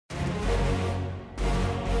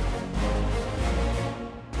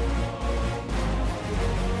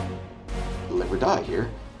Never Die here.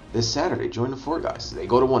 This Saturday, join the Four Guys as they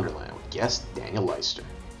go to Wonderland with guest Daniel Leister.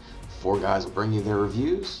 The Four Guys will bring you their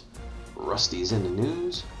reviews, Rusty's in the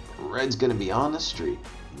news, Red's gonna be on the street,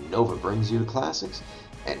 Nova brings you the classics,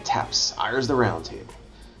 and Tap sires the roundtable.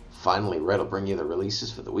 Finally, Red will bring you the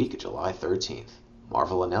releases for the week of July 13th.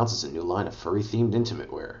 Marvel announces a new line of furry-themed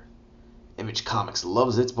intimate wear. Image Comics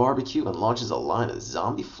loves its barbecue and launches a line of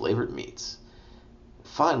zombie-flavored meats.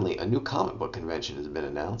 Finally, a new comic book convention has been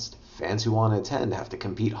announced. Fans who want to attend have to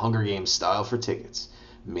compete Hunger Games style for tickets.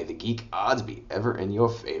 May the geek odds be ever in your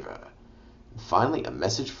favor. And finally, a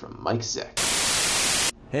message from Mike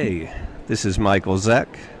Zeck. Hey, this is Michael Zeck,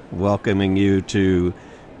 welcoming you to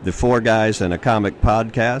the Four Guys and a Comic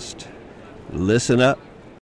podcast. Listen up